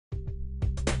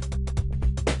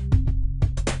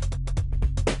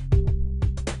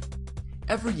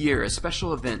Every year, a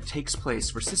special event takes place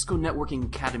for Cisco Networking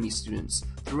Academy students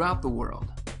throughout the world.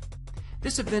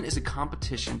 This event is a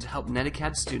competition to help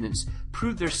NetAcad students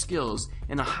prove their skills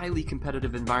in a highly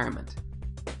competitive environment.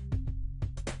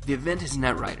 The event is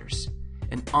Netriders,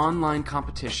 an online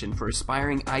competition for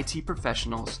aspiring IT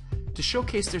professionals to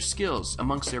showcase their skills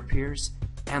amongst their peers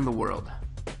and the world.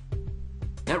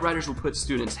 Netriders will put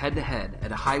students head-to-head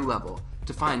at a high level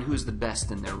to find who is the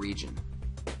best in their region.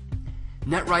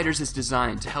 Netriders is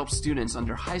designed to help students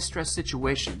under high-stress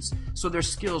situations so their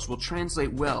skills will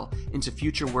translate well into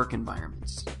future work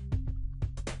environments.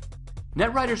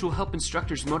 Netriders will help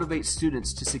instructors motivate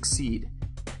students to succeed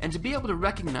and to be able to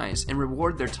recognize and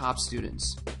reward their top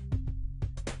students.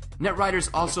 Netriders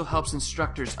also helps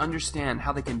instructors understand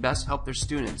how they can best help their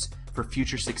students for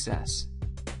future success.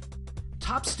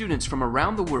 Top students from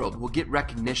around the world will get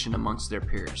recognition amongst their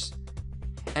peers.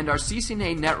 And our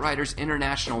CCNA Netriders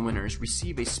International winners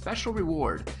receive a special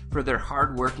reward for their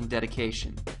hard work and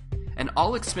dedication. An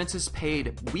all-expenses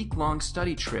paid week-long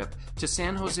study trip to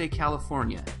San José,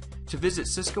 California to visit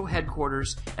Cisco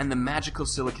headquarters and the magical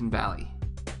Silicon Valley.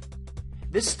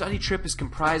 This study trip is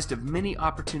comprised of many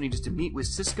opportunities to meet with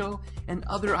Cisco and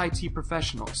other IT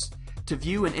professionals, to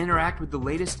view and interact with the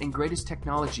latest and greatest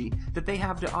technology that they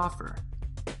have to offer.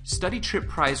 Study trip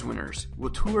prize winners will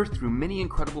tour through many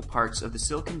incredible parts of the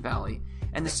Silicon Valley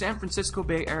and the San Francisco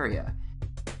Bay Area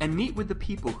and meet with the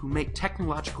people who make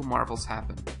technological marvels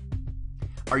happen.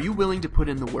 Are you willing to put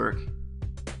in the work?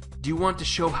 Do you want to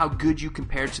show how good you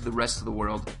compare to the rest of the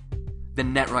world?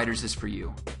 Then Netriders is for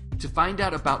you. To find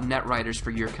out about Netriders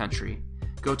for your country,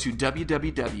 go to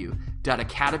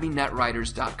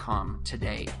www.academynetriders.com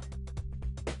today.